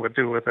 Biden would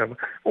do with them,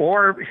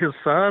 or his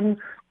son,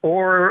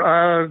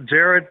 or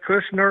Jared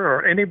Kushner,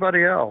 or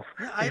anybody else.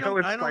 Yeah, I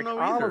don't know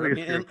either. I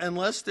mean,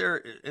 unless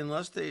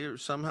they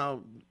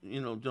somehow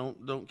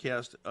don't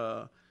cast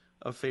a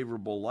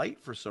favorable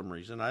light for some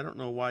reason, I don't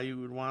know why you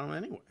would want them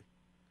anyway.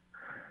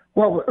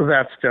 Well,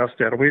 that's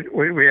just it.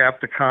 We have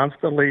to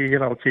constantly,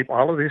 keep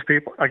all of these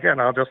people. Again,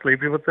 I'll just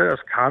leave you with this: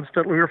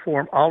 constantly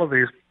reform all of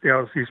these,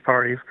 these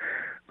parties,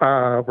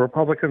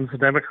 Republicans,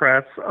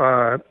 Democrats,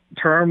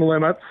 term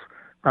limits,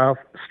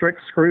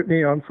 strict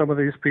scrutiny on some of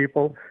these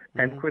people,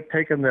 and quit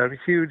taking the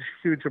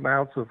huge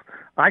amounts of.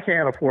 I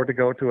can't afford to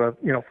go to a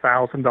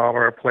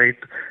 $1,000 a plate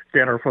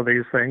dinner for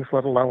these things,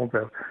 let alone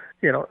the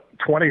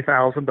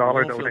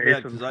 $20,000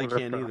 donations. I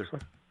can't either. So,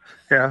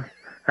 yeah.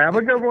 Have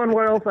a good one,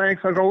 Will.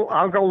 Thanks.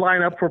 I'll go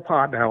line up for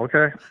pot now.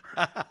 Okay.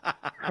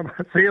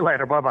 See you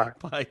later. Bye.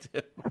 Bye,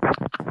 Tim.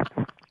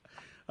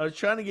 I was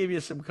trying to give you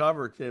some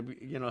cover to,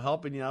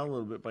 helping you out a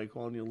little bit by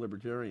calling you a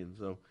libertarian.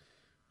 So,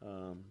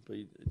 but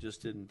it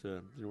just didn't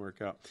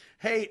work out.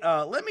 Hey,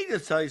 let me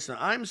just tell you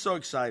something. I'm so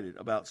excited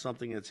about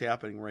something that's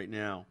happening right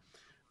now.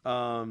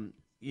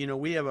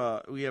 We have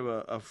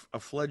a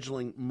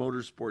fledgling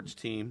motorsports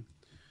team.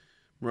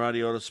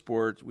 Marotti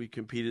Autosport. We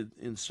competed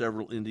in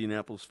several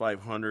Indianapolis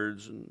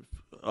 500s and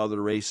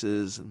other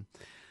races, and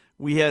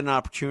we had an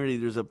opportunity.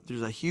 There's a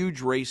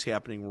huge race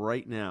happening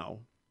right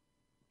now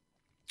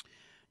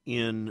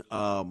in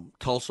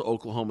Tulsa,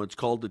 Oklahoma. It's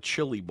called the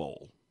Chili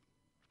Bowl,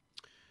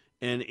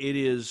 and it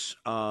is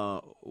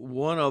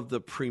one of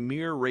the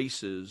premier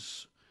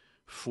races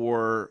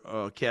for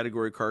a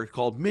category car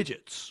called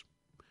midgets.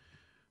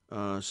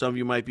 Some of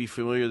you might be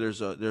familiar.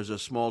 There's a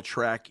small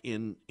track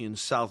in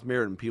South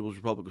Meriden, People's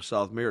Republic of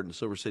South Meriden,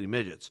 Silver City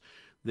Midgets.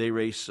 They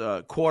race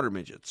quarter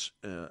midgets,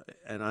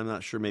 and I'm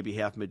not sure, maybe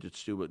half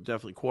midgets too, but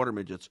definitely quarter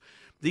midgets.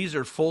 These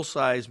are full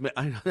size.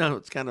 I know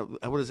it's kind of,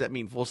 what does that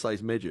mean, full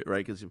size midget,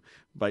 right? Because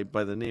by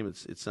the name,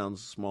 it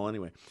sounds small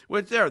anyway.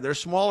 Well, they're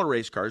smaller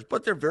race cars,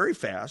 but they're very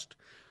fast.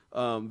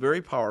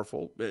 Very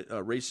powerful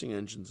racing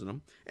engines in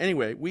them.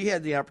 Anyway, we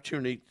had the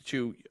opportunity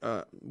to,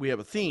 we have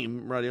a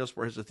theme, Marotti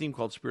Autosport has a theme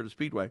called Spirit of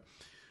Speedway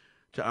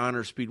to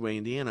honor Speedway,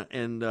 Indiana.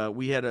 And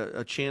we had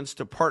a chance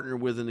to partner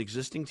with an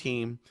existing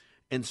team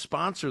and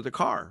sponsor the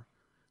car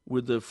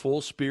with the full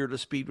Spirit of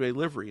Speedway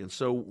livery. And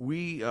so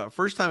we,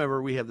 first time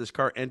ever, we have this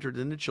car entered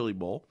in the Chili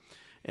Bowl.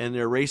 And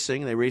they're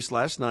racing. They raced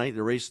last night.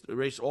 They raced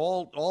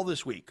all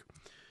this week.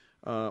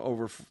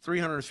 Over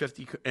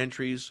 350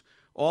 entries,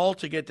 all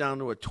to get down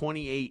to a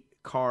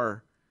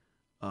 28-car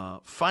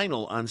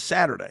final on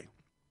Saturday.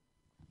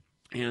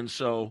 And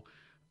so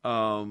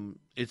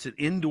it's an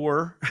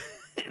indoor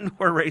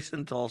race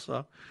in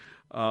Tulsa.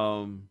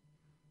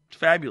 It's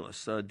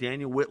fabulous.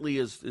 Daniel Whitley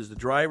is the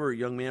driver, a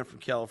young man from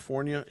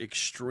California,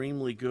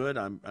 extremely good.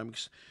 I'm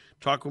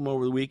talking to him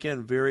over the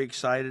weekend, very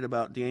excited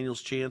about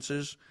Daniel's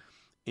chances.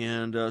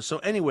 And so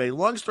anyway,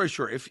 long story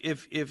short,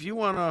 if you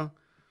want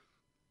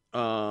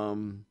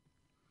to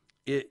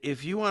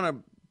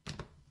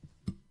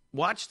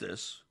watch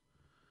this,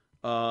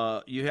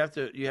 you have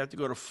to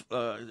go to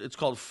it's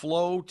called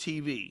Flow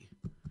TV,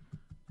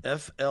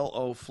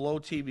 FLO, Flow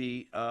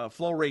TV,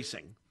 Flow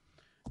Racing.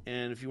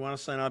 And if you want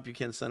to sign up, you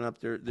can sign up.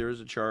 There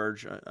is a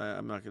charge.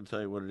 I'm not going to tell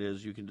you what it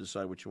is. You can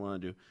decide what you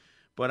want to do.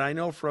 But I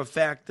know for a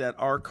fact that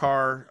our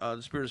car,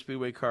 the Spirit of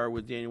Speedway car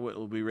with Daniel Whit,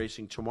 will be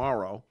racing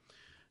tomorrow,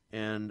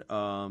 and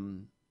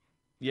and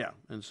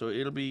so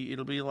it'll be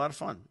a lot of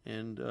fun.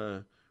 And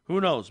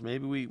who knows?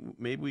 Maybe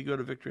we go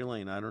to Victory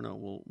Lane. I don't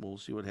know. We'll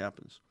see what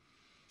happens.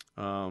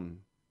 They're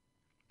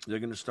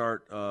going to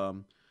start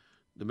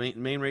the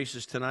main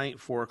races tonight.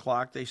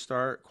 4:00 they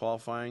start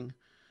qualifying,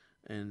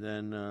 and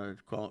then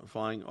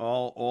qualifying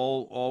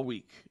all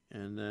week,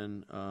 and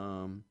then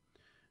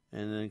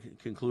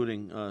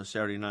concluding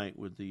Saturday night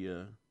with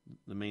the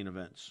main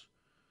events.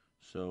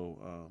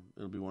 So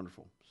it'll be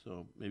wonderful.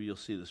 So maybe you'll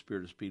see the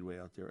Spirit of Speedway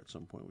out there at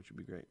some point, which would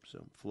be great.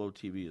 So Flow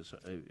TV is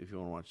if you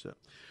want to watch that.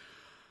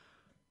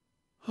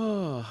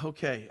 Oh,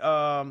 okay.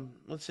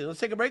 Let's see. Let's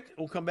take a break.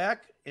 We'll come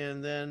back,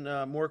 and then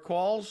more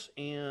calls,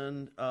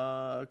 and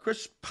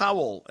Chris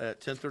Powell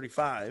at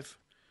 10:35,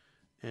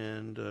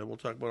 and we'll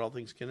talk about all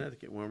things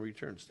Connecticut when we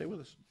return. Stay with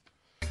us.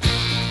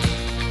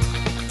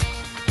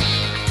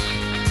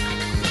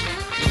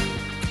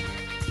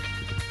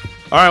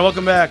 All right,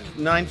 welcome back.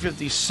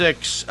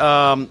 9:56.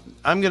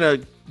 I'm going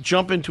to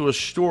jump into a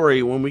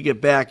story when we get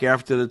back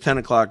after the 10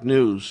 o'clock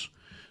news.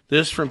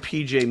 This from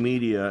PJ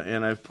Media,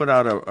 and I've put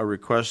out a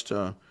request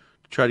to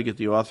try to get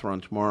the author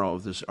on tomorrow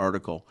of this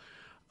article.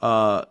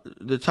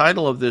 The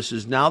title of this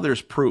is Now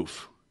There's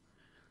Proof.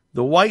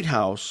 The White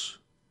House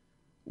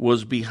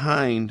was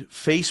behind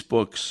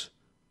Facebook's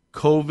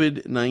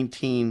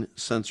COVID-19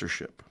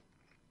 censorship.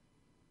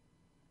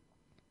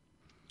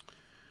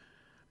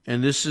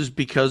 And this is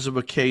because of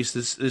a case.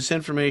 This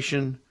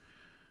information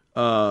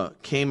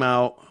came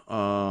out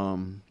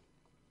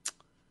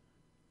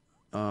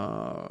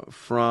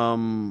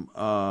from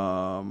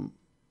a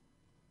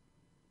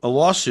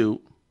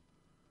lawsuit,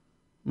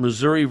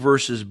 Missouri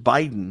versus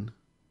Biden,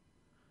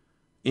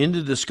 in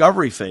the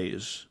discovery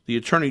phase. The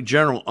Attorney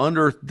General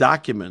unearthed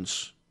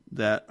documents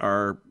that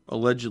are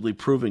allegedly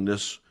proving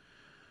this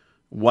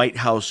White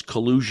House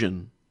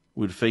collusion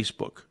with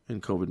Facebook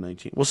and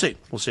COVID-19. We'll see.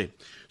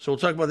 So we'll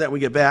talk about that when we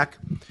get back.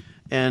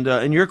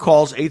 And your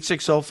calls,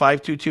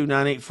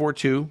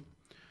 860-522-9842.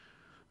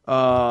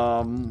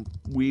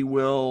 We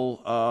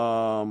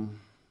will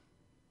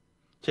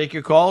take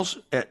your calls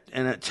at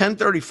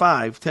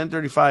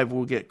 10:35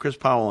 we'll get Chris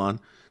Powell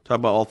on, talk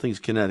about all things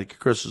Connecticut.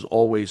 Chris is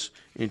always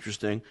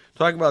interesting.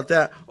 Talk about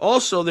that.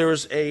 Also, there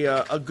was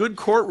a good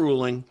court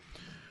ruling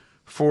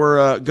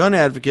for gun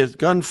advocates,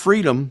 gun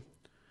freedom,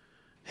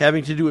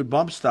 having to do with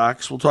bump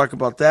stocks. We'll talk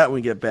about that when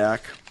we get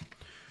back.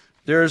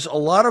 There's a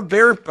lot of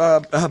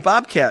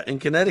bobcat in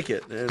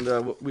Connecticut,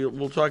 and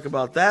we'll talk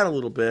about that a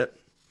little bit.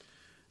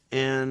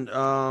 And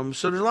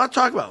so there's a lot to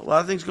talk about, a lot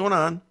of things going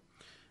on.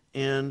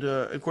 And,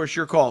 of course,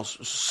 your calls,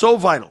 so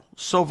vital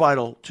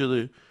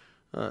to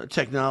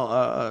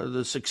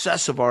the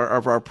success of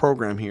our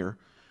program here.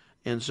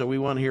 And so we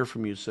want to hear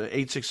from you. So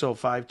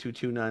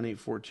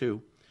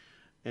 860-522-9842.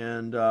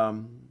 And I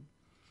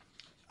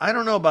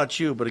don't know about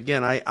you, but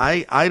again,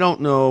 I don't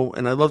know,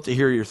 and I'd love to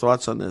hear your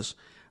thoughts on this.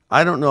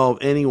 I don't know of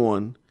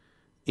anyone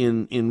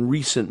in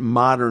recent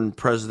modern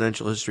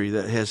presidential history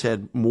that has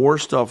had more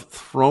stuff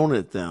thrown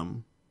at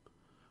them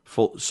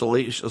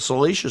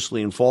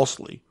salaciously and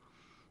falsely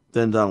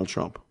than Donald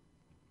Trump.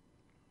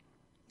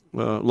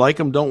 Like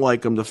him, don't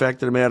like him. The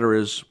fact of the matter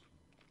is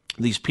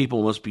these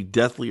people must be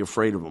deathly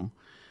afraid of him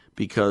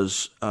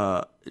because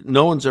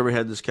no one's ever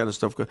had this kind of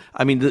stuff.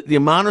 I mean, the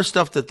amount of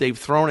stuff that they've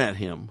thrown at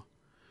him,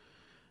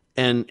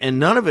 and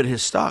none of it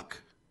has stuck.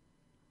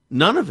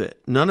 None of it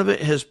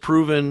has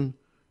proven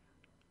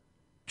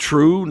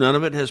true. None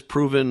of it has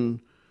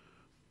proven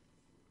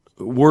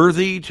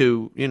worthy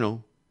to,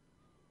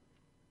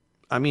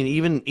 I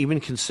mean, even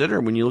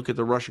consider when you look at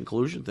the Russian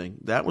collusion thing,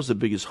 that was the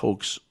biggest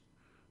hoax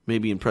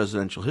maybe in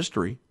presidential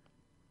history.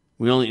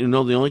 We only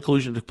know the only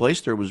collusion that took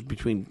place there was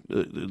between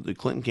the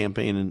Clinton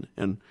campaign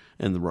and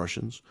the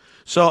Russians.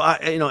 So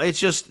it's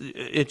just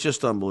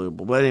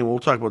unbelievable. But anyway, we'll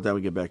talk about that when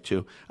we get back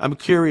to. I'm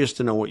curious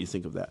to know what you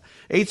think of that.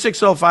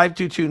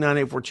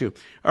 860-522-9842. All right,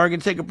 we're going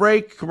to take a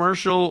break.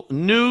 Commercial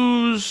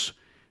news.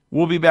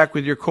 We'll be back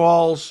with your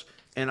calls,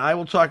 and I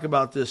will talk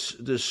about this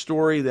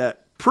story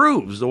that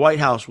proves the White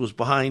House was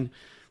behind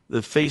the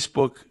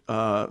Facebook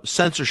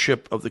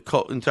censorship of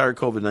the entire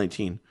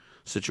COVID-19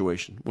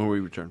 situation when we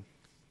return.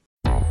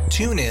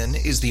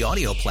 TuneIn is the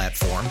audio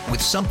platform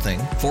with something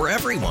for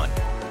everyone.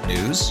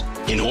 News.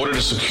 In order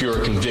to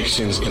secure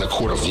convictions in a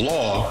court of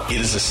law,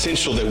 it is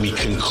essential that we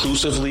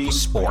conclusively.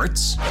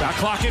 Sports. Shot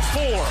clock at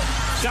 4.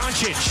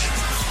 Doncic.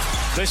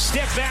 The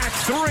step back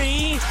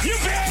 3. You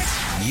bet.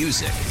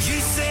 Music. You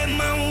set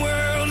my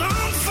world on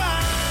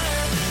fire.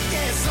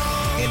 Yes,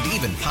 and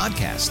even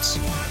podcasts.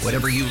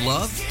 Whatever you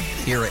love,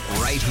 hear it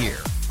right here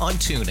on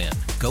TuneIn.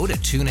 Go to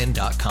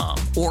TuneIn.com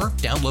or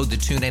download the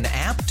TuneIn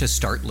app to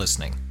start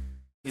listening.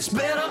 It's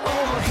better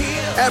over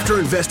here. After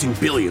investing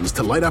billions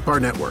to light up our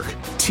network,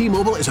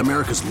 T-Mobile is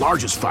America's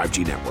largest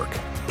 5G network.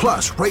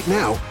 Plus, right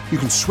now, you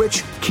can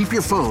switch, keep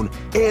your phone,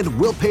 and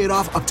we'll pay it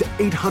off up to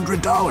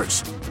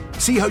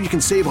 $800. See how you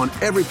can save on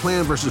every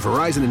plan versus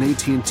Verizon and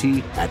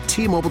AT&T at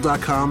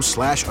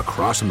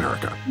T-Mobile.com/across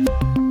America.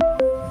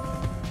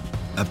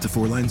 Up to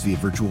 4 lines via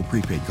virtual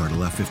prepaid card.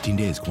 Allow 15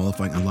 days.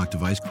 Qualifying unlocked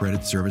device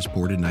credit service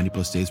ported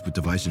 90-plus days with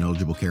device and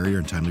eligible carrier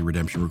and timely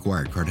redemption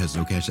required. Card has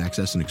no cash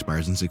access and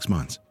expires in 6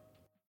 months.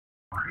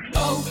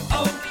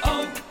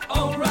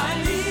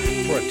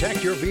 O'Reilly.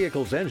 Protect your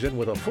vehicle's engine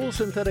with a full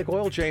synthetic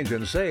oil change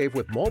and save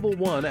with Mobile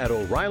One at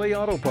O'Reilly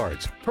Auto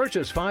Parts.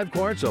 Purchase 5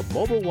 quarts of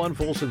Mobile One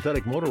full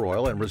synthetic motor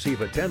oil and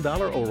receive a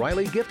 $10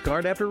 O'Reilly gift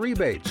card after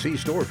rebate. See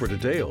store for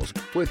details.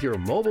 With your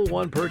Mobile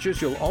One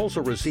purchase, you'll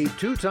also receive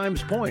 2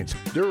 times points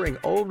during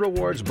O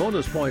Rewards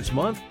Bonus Points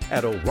Month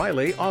at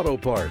O'Reilly Auto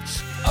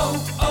Parts.